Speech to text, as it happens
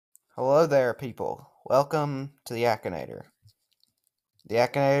Hello there, people. Welcome to the Akinator. The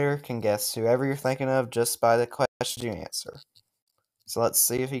Akinator can guess whoever you're thinking of just by the question you answer. So let's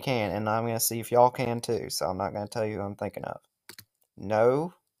see if he can, and I'm going to see if y'all can too, so I'm not going to tell you who I'm thinking of.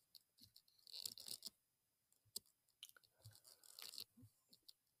 No.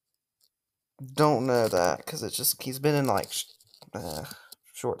 Don't know that, because he's been in like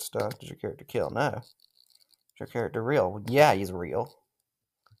short stuff. Did your character kill? No. Is your character real? Yeah, he's real.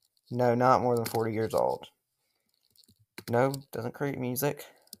 No, not more than 40 years old. No, doesn't create music.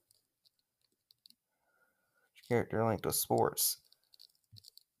 Your character linked with sports.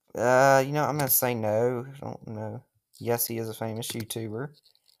 I'm gonna say no. I don't know. Yes, he is a famous YouTuber.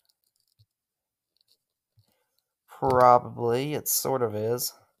 Probably. It sort of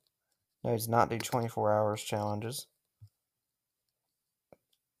is. No, he does not do 24 hours challenges.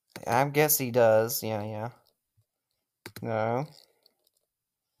 I guess he does. Yeah. No.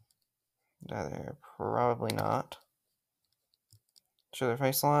 No, they're probably not. Show their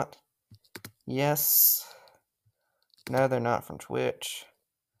face a lot? Yes. No, they're not from Twitch.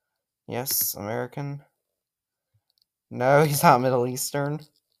 Yes, American. No, he's not Middle Eastern.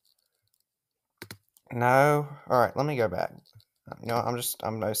 No. Alright, let me go back. I'm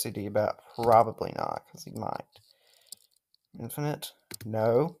OCD about probably not, because he might. Infinite?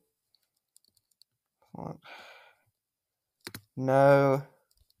 No. No.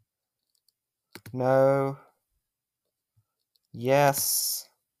 No. Yes.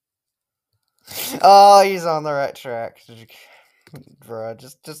 Oh, he's on the right track. Bruh,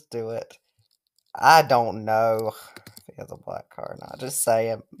 just do it. I don't know if he has a black card or not. Just say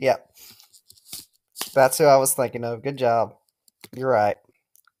him. Yep. That's who I was thinking of. Good job. You're right.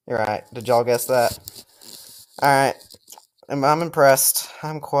 You're right. Did y'all guess that? Alright. I'm impressed.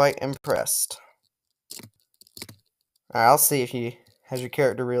 I'm quite impressed. Alright, I'll see if has your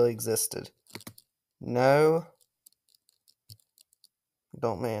character really existed. No.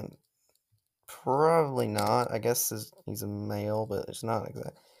 Don't man. Probably not. I guess he's a male, but it's not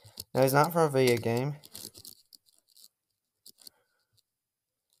exact. No, he's not from a video game.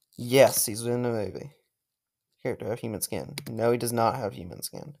 Yes, he's in the movie. Character have human skin. No, he does not have human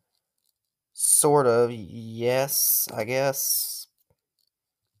skin. Sort of. Yes, I guess.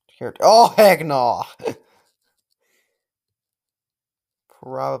 Character. Oh, heck no!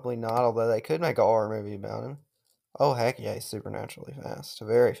 Probably not, although they could make a horror movie about him. Oh, heck yeah, he's supernaturally fast.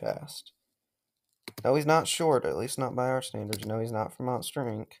 Very fast. No, he's not short, at least not by our standards. No, he's not from Monster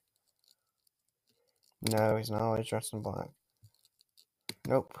Inc. No, he's not always dressed in black.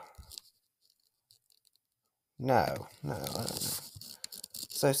 Nope. No, I don't know.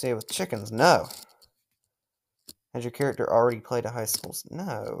 Associated with chickens? No. Has your character already played at high schools?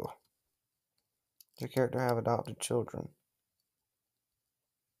 No. Does your character have adopted children?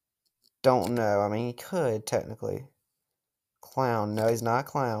 Don't know. I mean, he could, technically. Clown. No, he's not a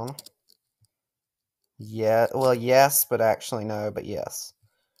clown. Yeah, well, yes, but actually no, but yes.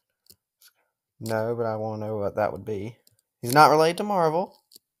 No, but I want to know what that would be. He's not related to Marvel.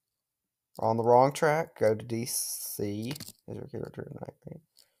 On the wrong track. Go to DC. Is your character Nightwing?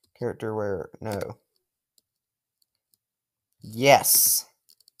 Character where? No. Yes.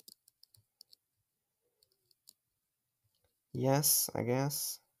 Yes, I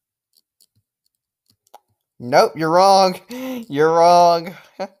guess. Nope, you're wrong. You're wrong.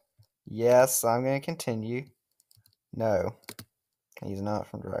 Yes, I'm going to continue. No. He's not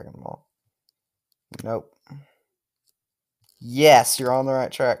from Dragon Ball. Nope. Yes, you're on the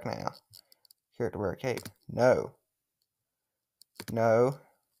right track now. Character wear a cape. No. No.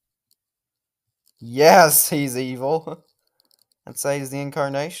 Yes, he's evil. I'd say he's the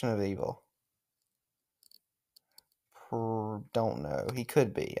incarnation of evil. Don't know. He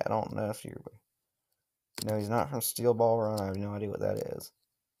could be. I don't know if you're... No, he's not from Steel Ball Run. I have no idea what that is.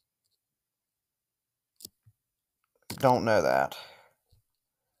 Don't know that.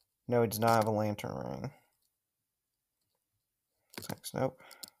 No, he does not have a lantern ring. Nope.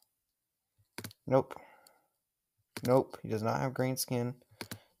 Nope. Nope. He does not have green skin.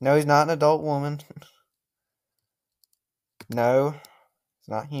 No, he's not an adult woman. No. He's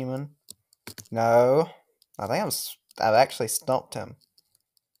not human. No. I think I've actually stumped him.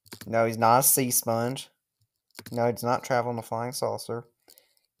 No, he's not a sea sponge. No, he does not travel in a flying saucer.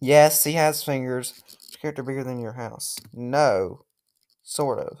 Yes, he has fingers. Is your character bigger than your house? No.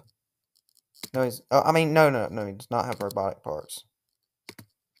 Sort of. No, he's... Oh, I mean, no, he does not have robotic parts.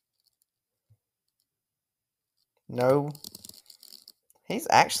 No. He's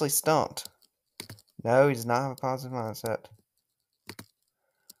actually stumped. No, he does not have a positive mindset.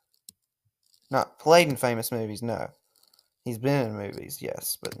 Not played in famous movies, no. He's been in movies,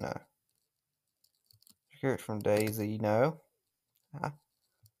 yes, but no. Character from Daisy, no.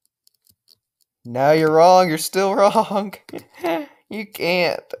 No, you're wrong. You're still wrong. You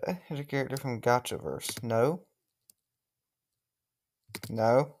can't. Here's a character from Gotchaverse. No.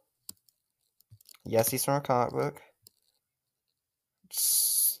 No. Yes, he's from a comic book.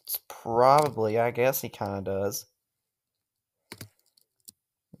 It's probably, I guess he kind of does.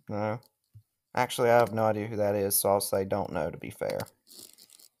 No. Actually, I have no idea who that is, so I'll say don't know to be fair.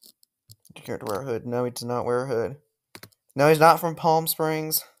 Do you care to wear a hood? No, he does not wear a hood. No, he's not from Palm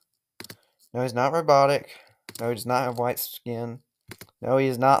Springs. No, he's not robotic. No, he does not have white skin. No, he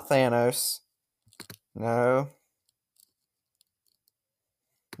is not Thanos. No.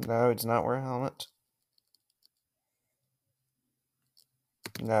 No, he does not wear a helmet.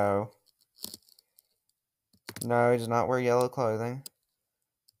 No. No, he does not wear yellow clothing.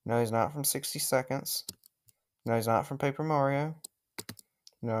 No, he's not from 60 Seconds. No, he's not from Paper Mario.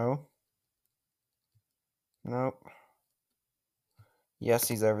 No. Nope. Yes,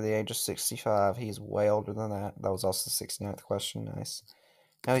 he's over the age of 65. He's way older than that. That was also the 69th question. Nice.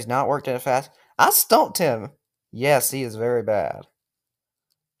 No, he's not worked at a fast... I stumped him! Yes, he is very bad.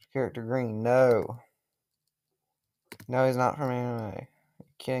 Character green. No. No, he's not from anime. Are you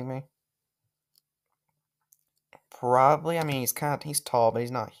kidding me? Probably. I mean, he's tall, but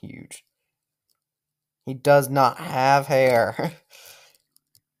he's not huge. He does not have hair.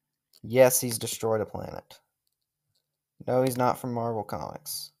 Yes, he's destroyed a planet. No, he's not from Marvel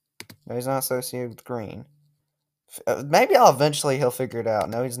Comics. No, he's not associated with green. Maybe he'll figure it out.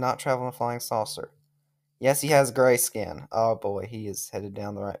 No, he's not traveling a flying saucer. Yes, he has gray skin. Oh boy, he is headed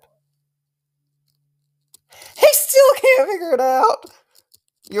down the right. He still can't figure it out!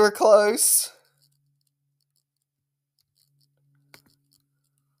 You were close.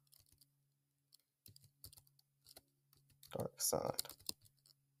 Dark side.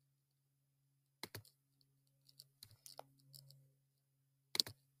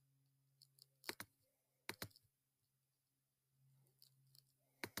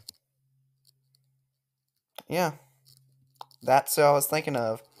 Yeah. That's who I was thinking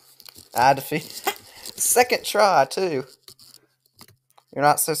of. I defeat. Second try, too. You're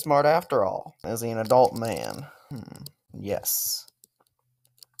not so smart after all. Is he an adult man? Yes.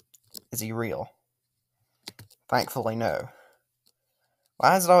 Is he real? Thankfully, no.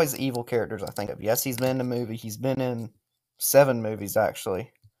 Why is it always the evil characters I think of? Yes, he's been in a movie. He's been in 7 movies,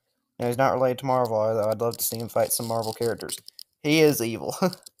 actually. No, he's not related to Marvel, although I'd love to see him fight some Marvel characters. He is evil.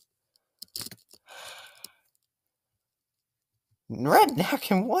 Red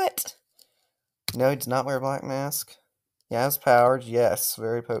Napkin, what? No, he does not wear a black mask. He has powers, yes.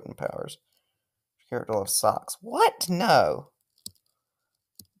 Very potent powers. Character loves socks. What? No.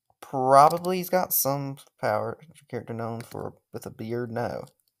 Probably he's got some power. Character known for with a beard? No.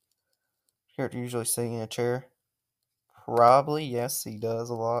 Character usually sitting in a chair? Probably, yes, he does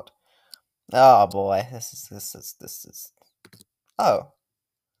a lot. Oh boy, this is. Oh,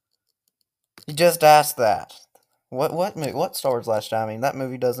 you just asked that. What Star Wars last time? I mean, that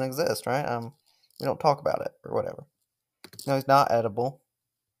movie doesn't exist, right? We don't talk about it or whatever. No, he's not edible.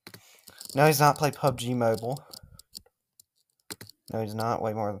 No, he's not play PUBG Mobile. No, he's not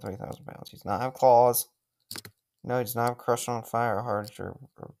weigh more than 3,000 pounds. He's not have claws. No, he does not have crush on fire or hard or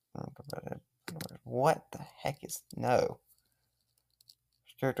what the heck is no?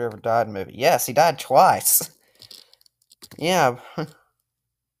 Which character ever died in a movie? Yes, he died twice. Yeah.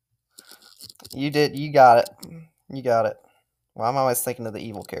 You did. You got it. You got it. Well, I'm always thinking of the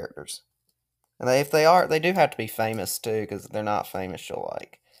evil characters. And if they are, they do have to be famous too, because if they're not famous, you'll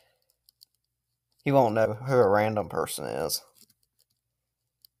like. He won't know who a random person is.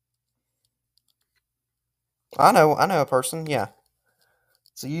 I know a person, yeah.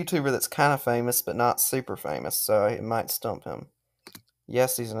 It's a YouTuber that's kind of famous, but not super famous, so it might stump him.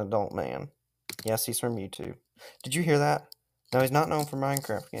 Yes, he's an adult man. Yes, he's from YouTube. Did you hear that? No, he's not known for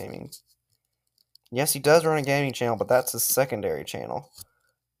Minecraft gaming. Yes, he does run a gaming channel, but that's his secondary channel.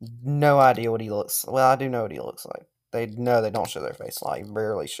 No idea what he looks. Well, I do know what he looks like. They don't show their face. Like, he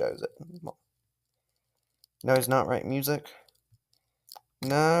barely shows it. No, he's not writing music.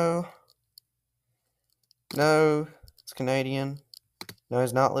 No. No. It's Canadian. No,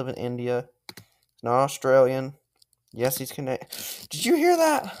 he's not live in India. He's not Australian. Yes, he's Canadian. Did you hear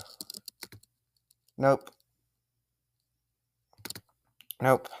that? Nope.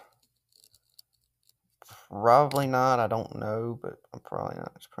 Nope. Probably not. I don't know, but I'm probably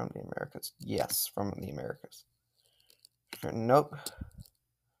not. It's from the Americas. Yes, from the Americas. Nope.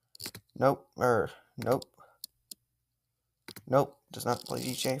 Nope. Nope. Nope. Does not play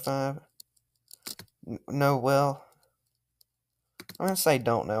GTA 5. No, well. I'm going to say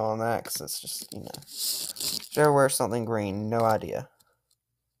don't know on that, because it's just, you know. Joe wears something green. No idea.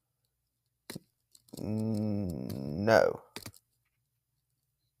 No.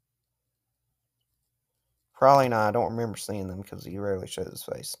 Probably not. I don't remember seeing them, because he rarely shows his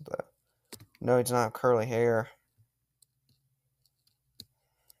face. But no, he does not have curly hair.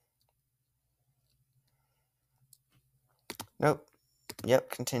 Nope.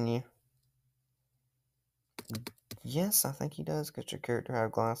 Yep, continue. Yes, I think he does. Could your character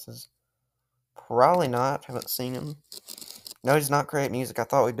have glasses? Probably not. Haven't seen him. No, he does not create music. I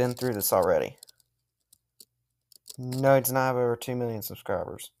thought we'd been through this already. No, he does not have over 2 million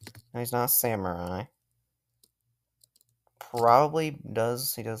subscribers. No, he's not a samurai. Probably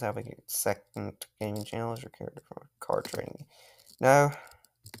does. He does have a second gaming channel as your character for card trading. No.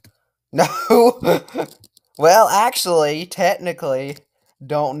 No! Well, actually, technically,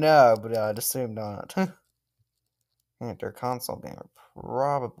 don't know, but I'd assume not. Enter console gamer.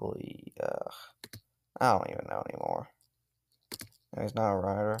 Probably, I don't even know anymore. No, he's not a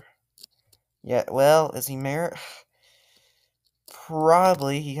writer. Yeah, well, is he married?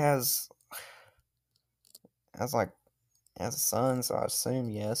 Probably. He has a son, so I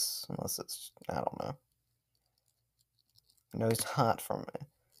assume yes. Unless it's, I don't know. No, he's not from it.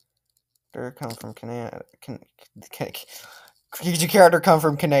 Did come from Canada? Did your character come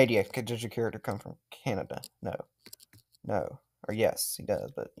from Canada? Did your character come from Canada? No. No. Or yes, he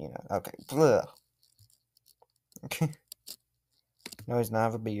does, but, you know, okay. Blah. Okay. No, he's not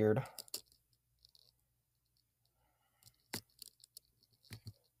have a beard.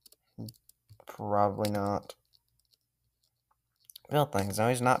 Probably not. Build things. No,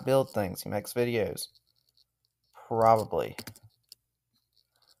 he's not build things. He makes videos. Probably.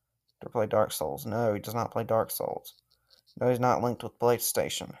 To play Dark Souls. No, he does not play Dark Souls. No, he's not linked with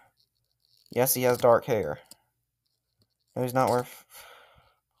PlayStation. Yes, he has dark hair. No, he's not worth...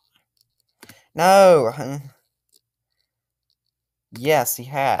 No! Yes, he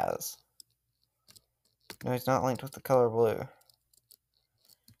has. No, he's not linked with the color blue.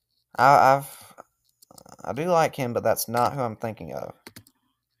 I do like him, but that's not who I'm thinking of.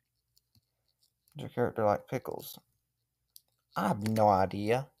 Does your character like pickles? I have no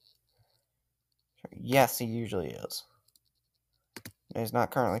idea. Yes, he usually is. No, he's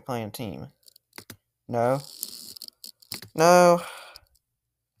not currently playing team. No. No.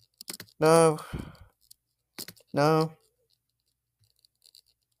 No. No.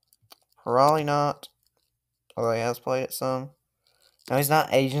 Probably not. Although he has played it some. No, he's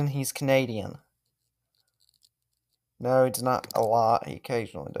not Asian, he's Canadian. No, he's not a lot, he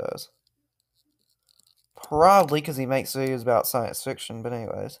occasionally does. Probably because he makes videos about science fiction, but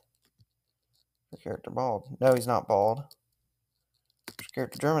anyways. Your character bald? No, he's not bald. Your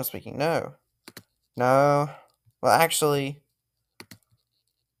character German speaking? No. No. Well, actually,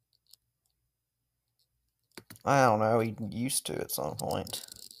 I don't know, he used to at some point.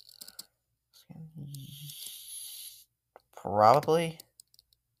 Probably.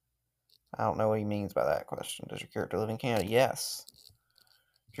 I don't know what he means by that question. Does your character live in Canada? Yes.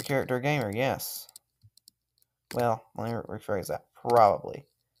 Is your character a gamer? Yes. Well, let me rephrase that. Probably.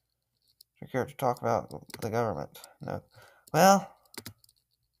 Does your character talk about the government? No. Well,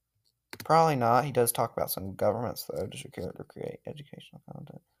 probably not. He does talk about some governments, though. Does your character create educational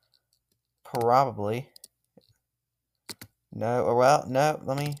content? Probably. No. Or, well, no.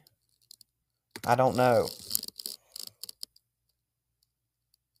 Let me... I don't know.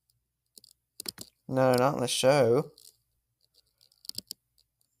 No, not in the show.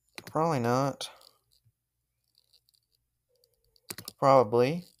 Probably not.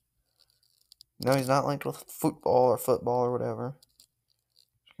 Probably. No, he's not linked with football or whatever.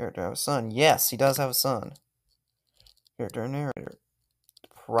 Character have a son. Yes, he does have a son. Character narrator.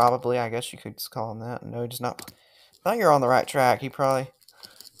 Probably, I guess you could just call him that. No, he does not. I thought you're on the right track. He probably...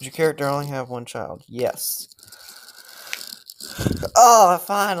 Does your character only have one child? Yes. Oh,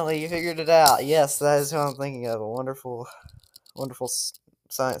 finally, you figured it out. Yes, that is who I'm thinking of. A wonderful, wonderful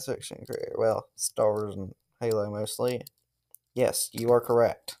science fiction creator. Well, Star Wars and Halo mostly. Yes, you are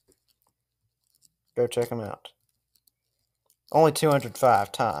correct. Go check him out. Only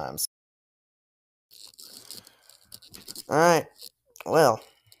 205 times. Alright, well.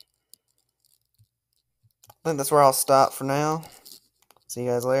 I think that's where I'll stop for now. See you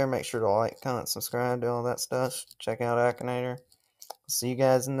guys later. Make sure to like, comment, subscribe, do all that stuff. Check out Akinator. See you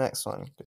guys in the next one.